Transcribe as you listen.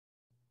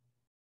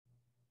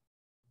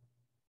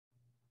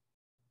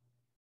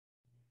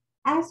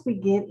As we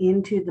get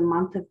into the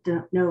month of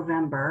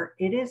November,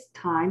 it is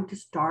time to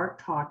start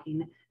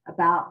talking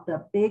about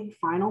the big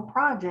final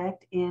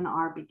project in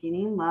our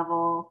beginning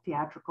level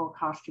theatrical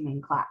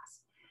costuming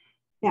class.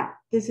 Now,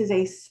 this is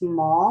a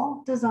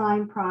small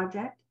design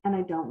project, and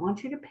I don't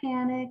want you to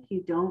panic.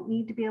 You don't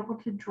need to be able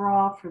to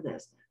draw for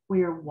this.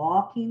 We are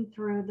walking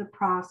through the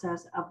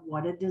process of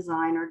what a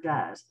designer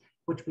does,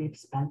 which we've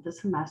spent the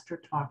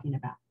semester talking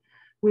about.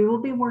 We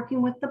will be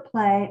working with the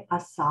play A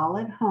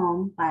Solid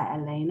Home by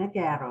Elena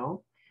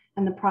Guerrero,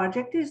 and the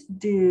project is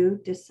due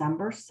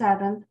December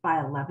 7th by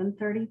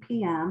 11:30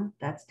 p.m.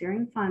 That's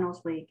during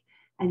finals week,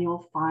 and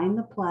you'll find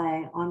the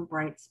play on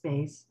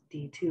Brightspace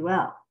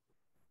D2L.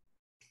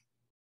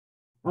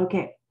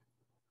 Okay,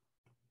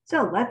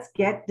 so let's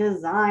get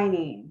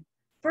designing.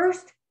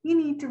 First, you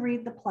need to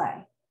read the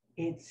play.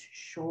 It's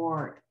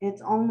short.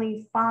 It's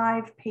only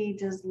 5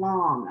 pages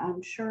long.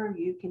 I'm sure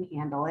you can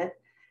handle it,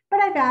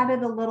 but I've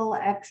added a little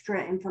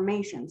extra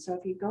information. So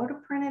if you go to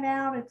print it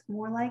out, it's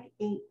more like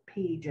 8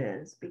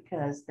 pages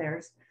because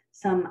there's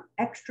some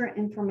extra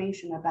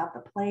information about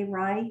the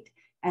playwright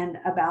and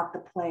about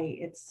the play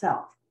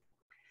itself.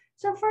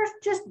 So first,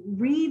 just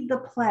read the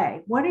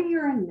play. What are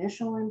your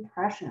initial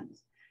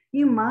impressions?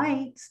 You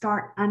might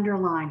start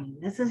underlining.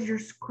 This is your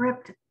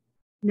script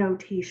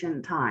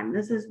notation time.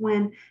 This is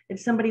when if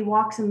somebody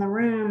walks in the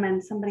room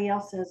and somebody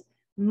else says,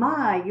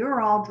 "My,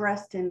 you're all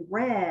dressed in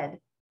red,"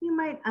 you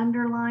might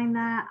underline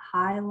that,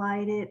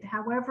 highlight it,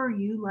 however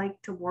you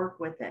like to work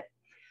with it.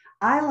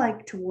 I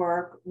like to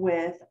work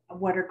with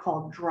what are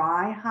called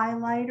dry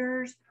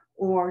highlighters,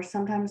 or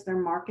sometimes they're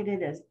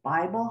marketed as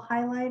Bible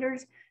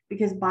highlighters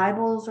because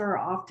Bibles are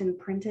often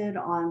printed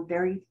on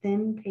very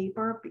thin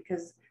paper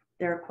because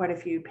there are quite a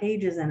few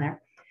pages in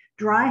there.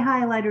 Dry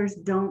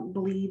highlighters don't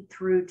bleed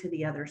through to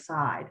the other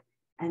side,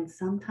 and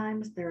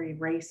sometimes they're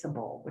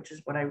erasable, which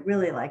is what I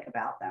really like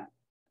about them.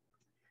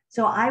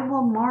 So I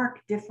will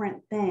mark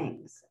different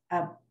things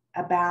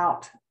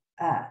about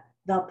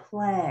the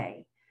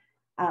play.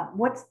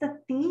 What's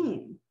the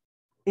theme?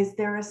 Is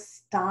there a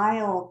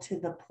style to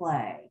the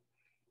play?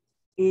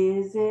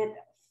 Is it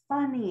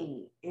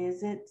funny?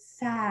 Is it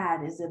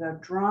sad? Is it a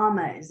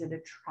drama? Is it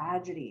a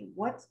tragedy?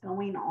 What's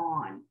going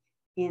on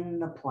in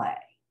the play?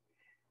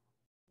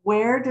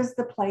 Where does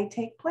the play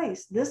take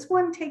place? This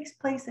one takes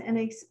place in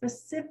a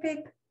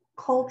specific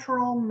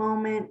cultural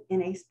moment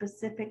in a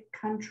specific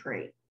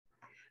country,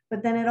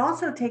 but then it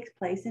also takes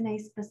place in a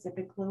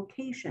specific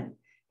location.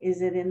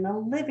 Is it in the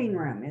living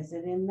room? Is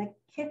it in the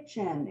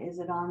kitchen? Is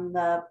it on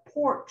the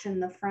porch in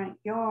the front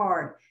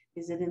yard?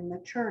 Is it in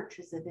the church?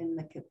 Is it in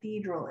the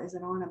cathedral? Is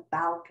it on a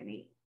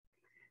balcony?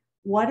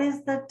 What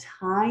is the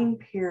time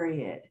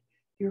period?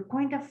 You're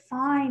going to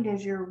find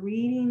as you're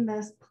reading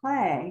this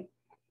play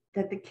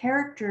that the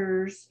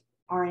characters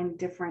are in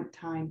different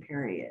time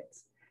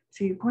periods.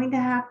 So you're going to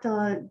have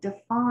to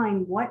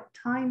define what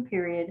time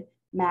period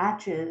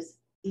matches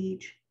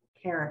each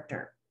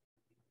character.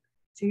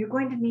 So you're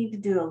going to need to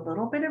do a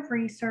little bit of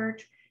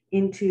research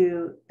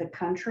into the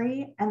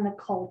country and the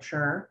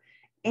culture,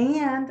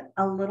 and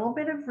a little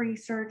bit of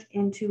research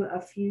into a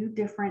few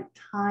different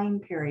time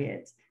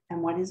periods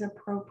and what is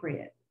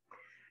appropriate.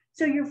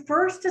 So your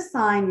first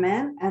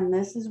assignment, and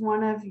this is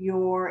one of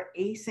your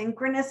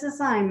asynchronous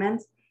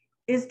assignments,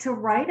 is to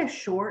write a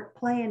short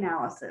play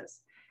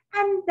analysis.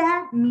 And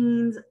that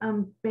means a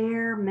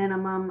bare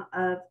minimum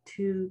of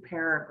 2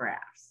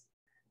 paragraphs.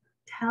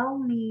 Tell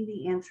me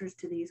the answers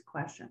to these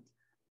questions.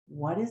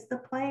 What is the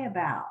play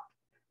about?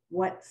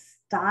 What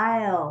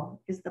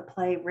style is the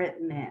play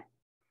written in?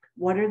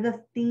 What are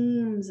the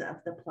themes of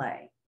the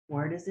play?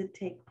 Where does it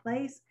take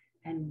place?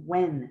 And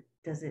when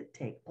does it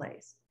take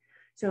place?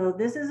 So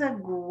this is a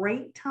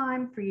great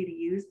time for you to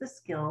use the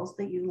skills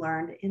that you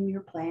learned in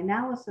your play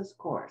analysis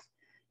course.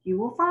 You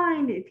will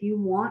find if you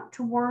want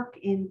to work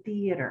in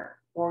theater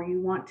or you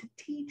want to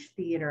teach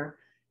theater,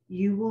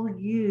 you will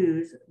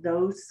use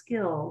those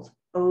skills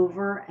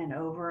over and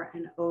over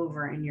and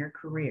over in your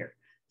career.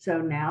 So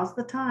now's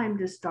the time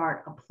to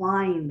start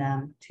applying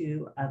them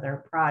to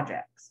other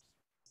projects.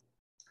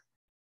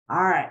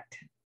 All right.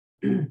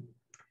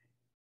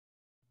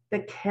 The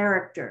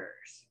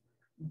characters.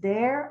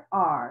 There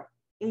are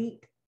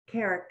 8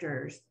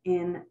 characters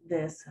in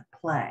this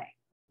play.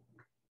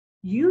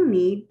 You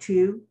need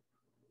to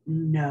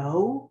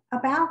know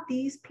about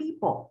these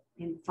people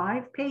in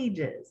 5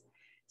 pages.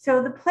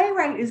 So the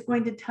playwright is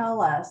going to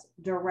tell us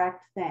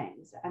direct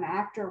things. An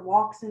actor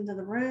walks into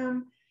the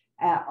room,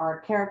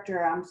 or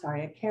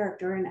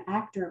an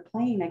actor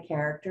playing a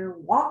character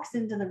walks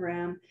into the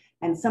room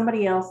and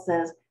somebody else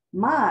says,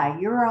 "My,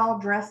 you're all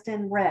dressed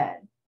in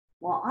red."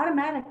 Well,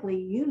 automatically,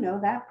 you know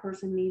that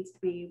person needs to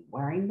be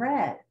wearing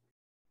red.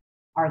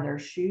 Are their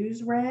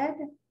shoes red?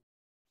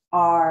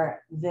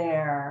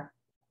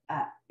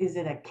 Is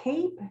it a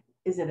cape?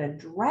 Is it a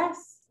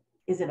dress?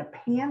 Is it a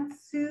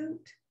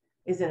pantsuit?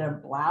 Is it a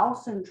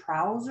blouse and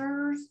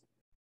trousers?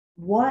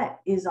 What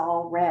is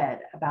all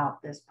red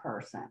about this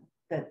person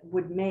that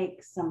would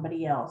make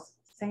somebody else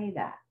say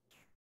that?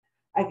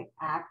 An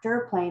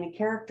actor playing a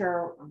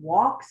character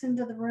walks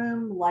into the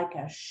room like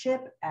a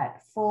ship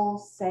at full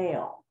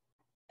sail.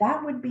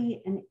 That would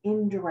be an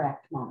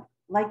indirect moment.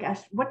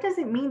 What does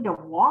it mean to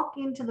walk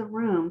into the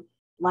room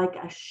like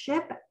a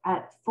ship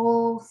at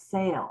full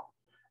sail?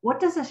 What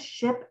does a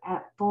ship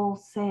at full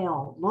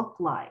sail look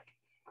like?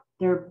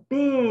 They're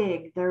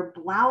big, they're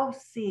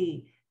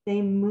blousy,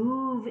 they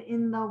move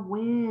in the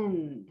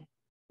wind.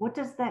 What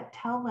does that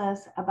tell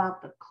us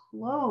about the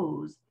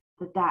clothes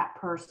that that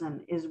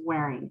person is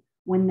wearing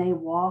when they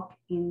walk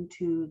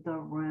into the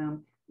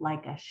room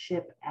like a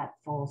ship at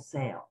full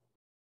sail?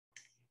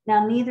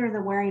 Now, neither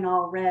the wearing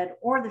all red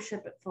or the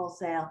ship at full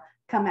sail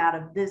come out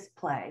of this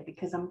play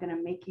because I'm going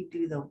to make you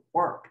do the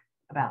work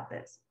about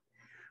this.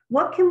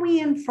 What can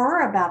we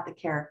infer about the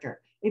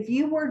character? If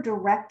you were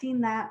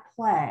directing that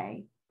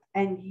play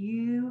and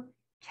you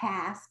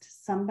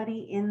cast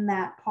somebody in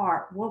that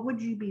part, what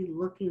would you be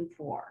looking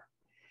for?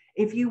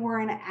 If you were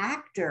an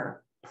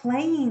actor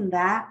playing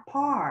that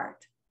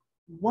part,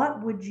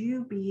 what would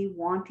you be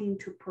wanting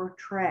to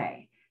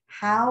portray?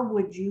 How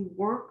would you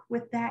work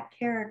with that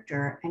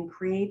character and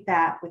create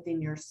that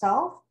within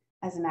yourself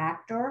as an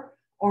actor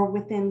or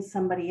within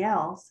somebody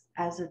else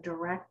as a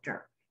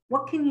director?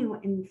 What can you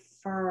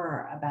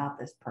infer about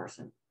this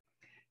person?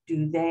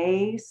 Do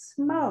they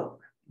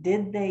smoke?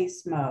 Did they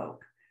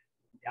smoke?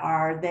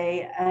 Are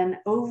they an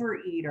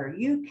overeater?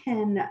 You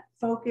can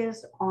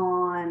focus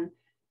on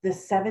the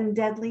 7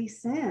 deadly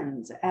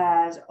sins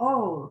as,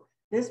 oh,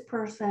 this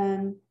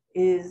person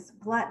is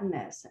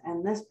gluttonous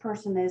and this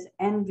person is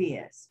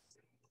envious.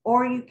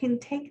 Or you can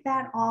take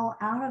that all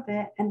out of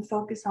it and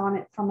focus on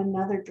it from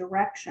another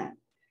direction.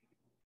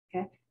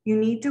 Okay. You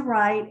need to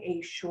write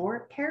a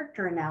short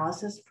character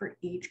analysis for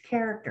each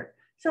character.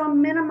 So a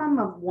minimum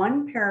of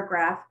 1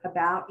 paragraph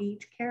about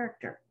each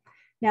character.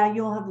 Now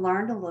you'll have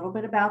learned a little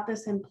bit about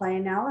this in play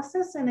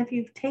analysis. And if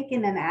you've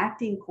taken an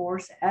acting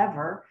course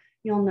ever,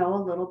 you'll know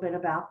a little bit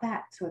about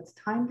that. So it's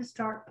time to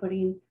start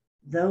putting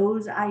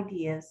those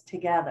ideas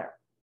together.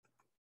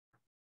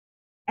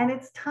 And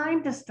it's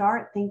time to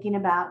start thinking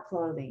about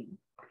clothing.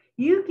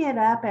 You get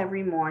up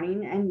every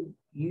morning and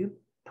you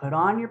put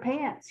on your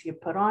pants, you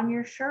put on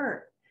your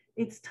shirt.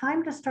 It's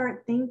time to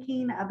start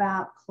thinking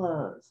about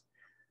clothes.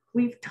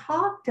 We've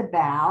talked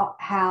about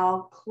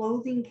how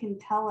clothing can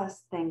tell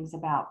us things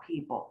about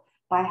people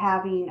by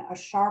having a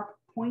sharp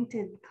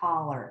pointed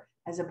collar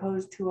as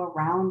opposed to a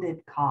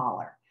rounded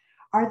collar.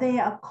 Are they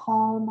a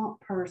calm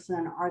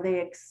person? Are they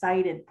an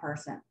excited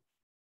person?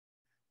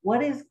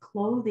 What is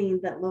clothing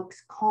that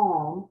looks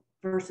calm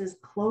versus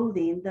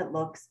clothing that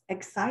looks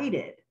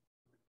excited?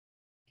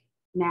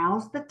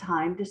 Now's the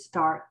time to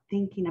start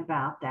thinking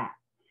about that.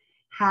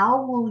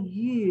 How will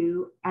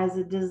you, as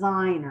a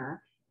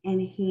designer,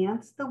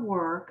 enhance the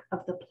work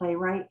of the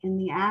playwright and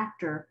the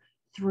actor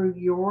through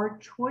your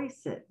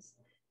choices?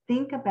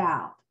 Think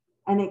about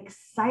an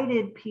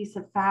excited piece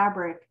of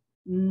fabric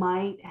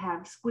might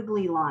have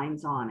squiggly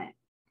lines on it,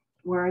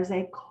 whereas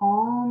a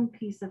calm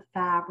piece of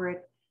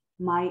fabric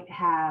might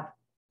have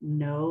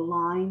no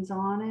lines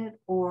on it.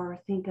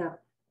 Or think of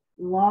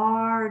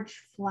large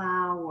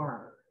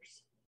flowers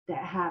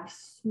that have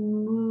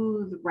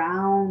smooth,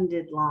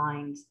 rounded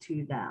lines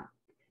to them.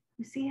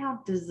 You see how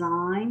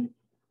design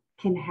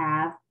can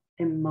have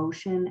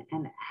emotion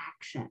and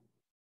action.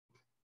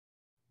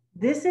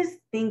 This is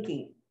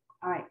thinking.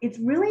 All right, it's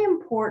really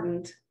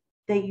important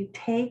that you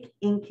take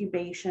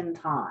incubation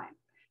time,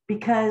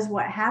 because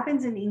what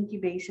happens in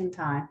incubation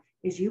time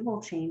is you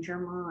will change your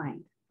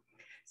mind.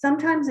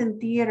 Sometimes in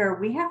theater,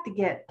 we have to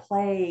get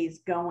plays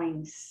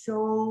going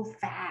so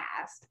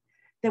fast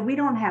that we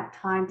don't have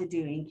time to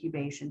do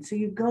incubation. So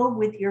you go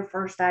with your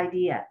first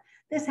idea.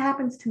 This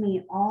happens to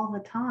me all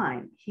the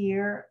time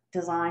here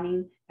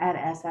designing at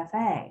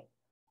SFA.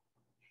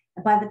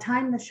 By the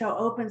time the show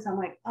opens, I'm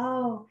like,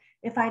 oh,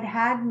 if I'd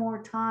had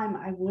more time,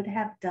 I would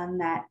have done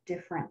that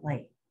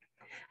differently.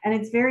 And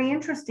it's very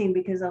interesting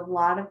because a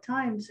lot of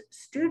times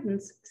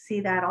students see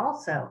that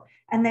also,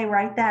 and they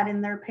write that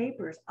in their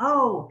papers.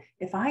 Oh,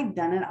 if I'd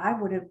done it, I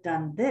would have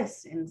done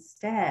this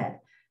instead.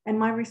 And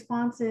my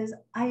response is,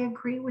 I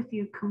agree with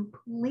you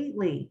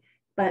completely,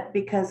 but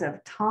because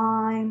of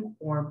time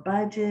or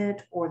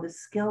budget or the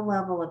skill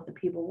level of the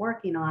people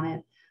working on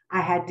it,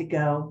 I had to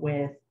go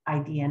with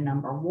idea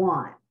number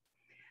 1.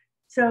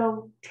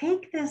 So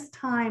take this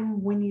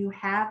time when you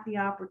have the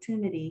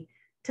opportunity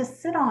to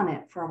sit on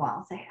it for a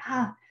while. Say,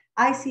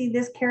 I see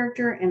this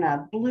character in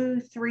a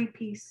blue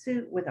 3-piece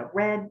suit with a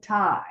red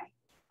tie.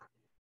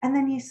 And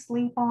then you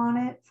sleep on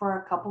it for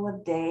a couple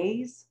of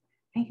days.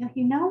 And you go,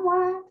 you know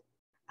what?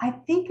 I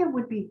think it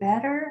would be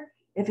better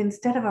if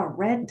instead of a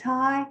red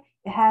tie,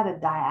 it had a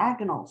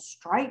diagonal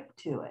stripe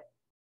to it.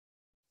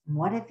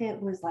 What if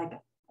it was like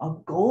a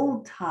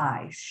gold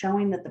tie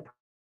showing that the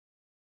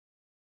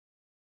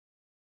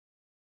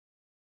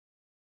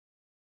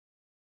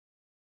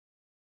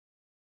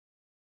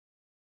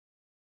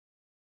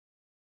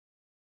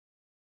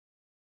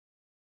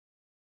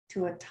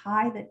to a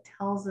tie that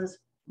tells us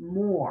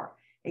more.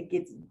 It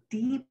gets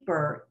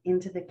deeper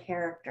into the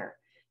character.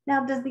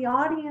 Now, does the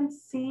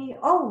audience see,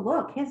 oh,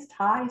 look, his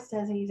tie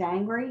says he's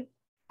angry?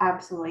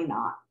 Absolutely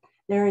not.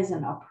 There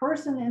isn't a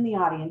person in the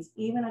audience,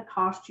 even a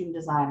costume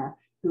designer,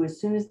 who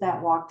as soon as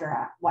that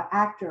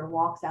actor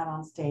walks out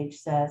on stage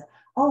says,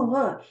 oh,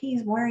 look,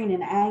 he's wearing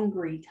an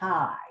angry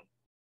tie.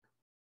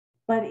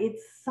 But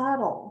it's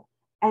subtle.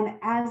 And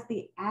as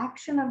the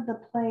action of the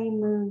play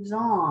moves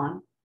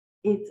on,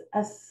 it's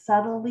a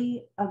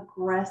subtly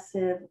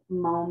aggressive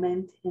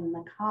moment in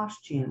the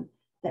costume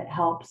that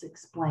helps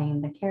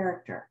explain the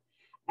character.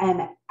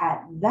 And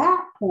at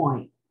that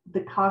point,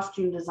 the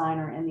costume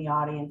designer in the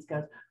audience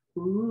goes,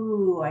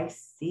 ooh, I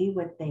see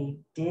what they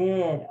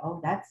did.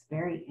 Oh, that's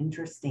very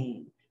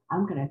interesting.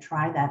 I'm going to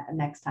try that the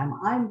next time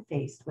I'm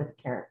faced with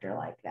a character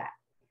like that.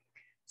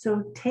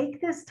 So take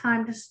this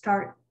time to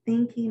start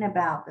thinking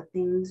about the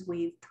things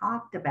we've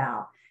talked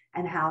about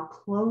and how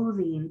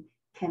clothing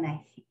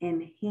can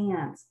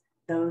enhance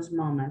those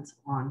moments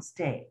on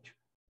stage.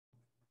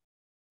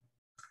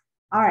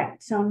 All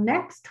right, so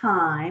next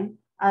time,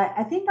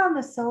 I think on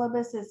the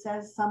syllabus it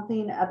says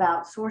something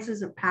about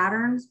sources of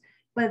patterns,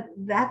 but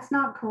that's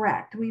not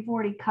correct. We've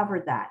already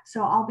covered that.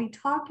 So I'll be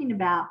talking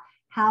about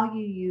how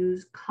you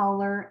use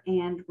color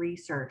and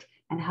research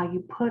and how you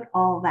put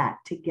all that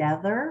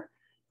together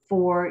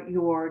for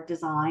your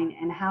design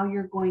and how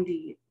you're going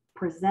to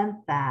present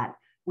that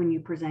when you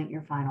present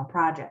your final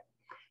project.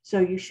 So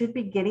you should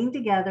be getting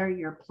together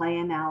your play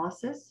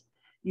analysis,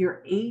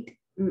 your 8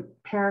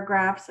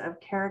 paragraphs of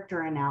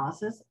character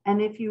analysis.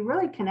 And if you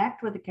really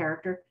connect with a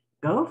character,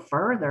 go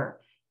further.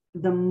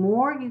 The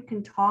more you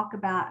can talk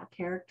about a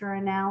character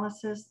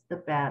analysis, the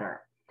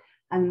better.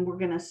 And we're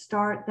going to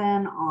start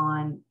then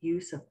on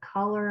use of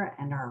color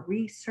and our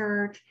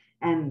research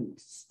and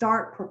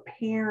start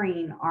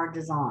preparing our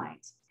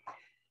designs.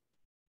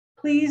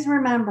 Please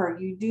remember,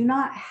 you do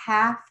not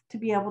have to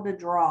be able to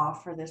draw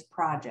for this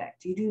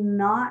project. You do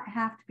not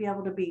have to be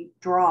able to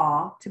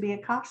draw to be a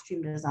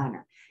costume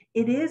designer.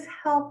 It is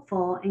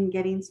helpful in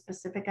getting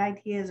specific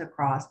ideas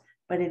across,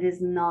 but it is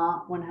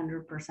not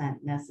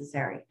 100%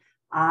 necessary.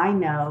 I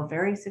know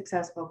very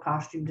successful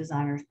costume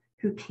designers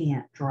who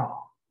can't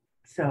draw.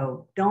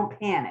 So don't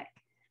panic.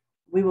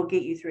 We will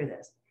get you through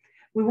this.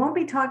 We won't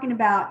be talking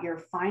about your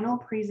final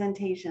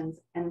presentations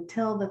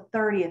until the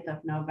 30th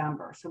of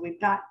November. So we've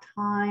got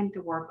time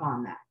to work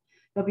on that.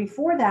 But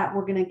before that,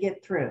 we're going to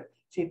get through.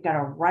 So you've got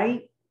to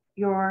write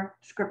your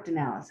script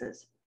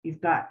analysis.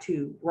 You've got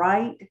to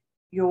write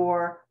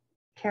your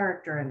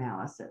character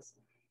analysis.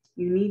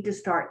 You need to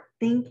start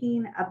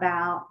thinking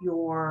about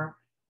your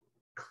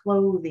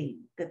clothing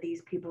that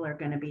these people are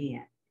going to be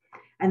in.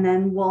 And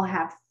then we'll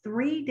have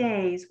 3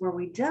 days where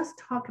we just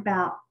talk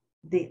about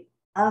the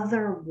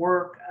other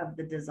work of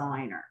the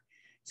designer.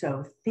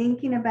 So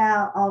thinking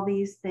about all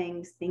these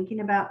things,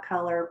 thinking about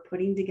color,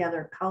 putting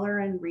together color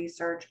and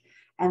research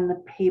and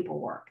the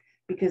paperwork,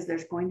 because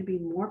there's going to be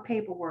more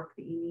paperwork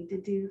that you need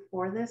to do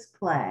for this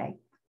play.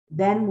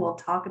 Then we'll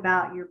talk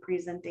about your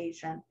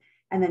presentation,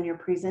 and then your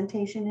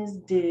presentation is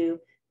due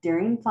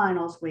during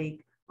finals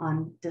week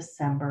on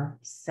December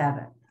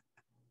 7th.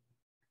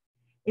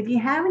 If you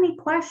have any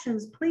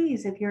questions,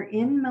 please, if you're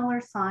in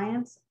Miller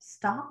Science,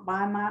 stop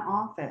by my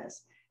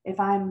office. If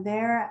I'm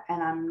there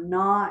and I'm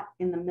not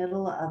in the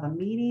middle of a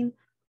meeting,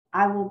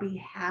 I will be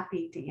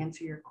happy to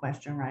answer your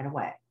question right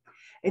away.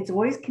 It's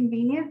always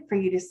convenient for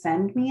you to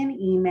send me an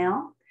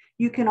email.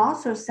 You can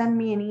also send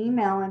me an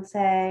email and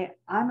say,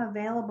 I'm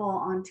available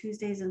on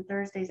Tuesdays and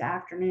Thursdays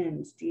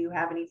afternoons. Do you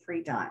have any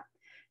free time?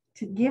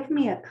 To give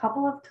me a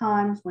couple of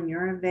times when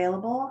you're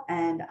available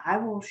and I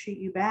will shoot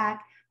you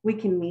back. We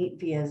can meet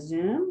via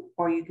Zoom,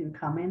 or you can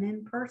come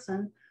in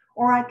person,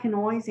 or I can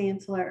always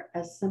answer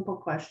a simple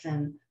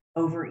question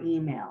over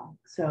email.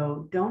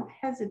 So don't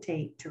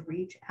hesitate to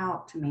reach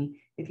out to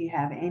me if you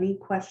have any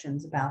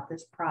questions about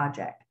this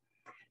project.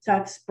 So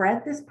I've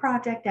spread this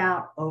project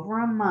out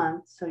over a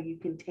month so you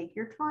can take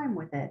your time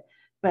with it,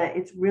 but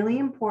it's really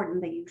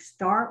important that you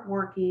start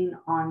working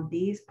on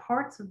these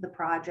parts of the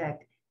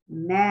project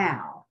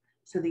now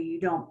so that you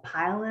don't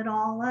pile it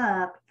all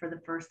up for the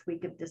first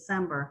week of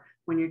December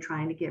when you're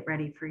trying to get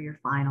ready for your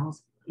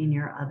finals in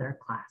your other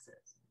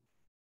classes.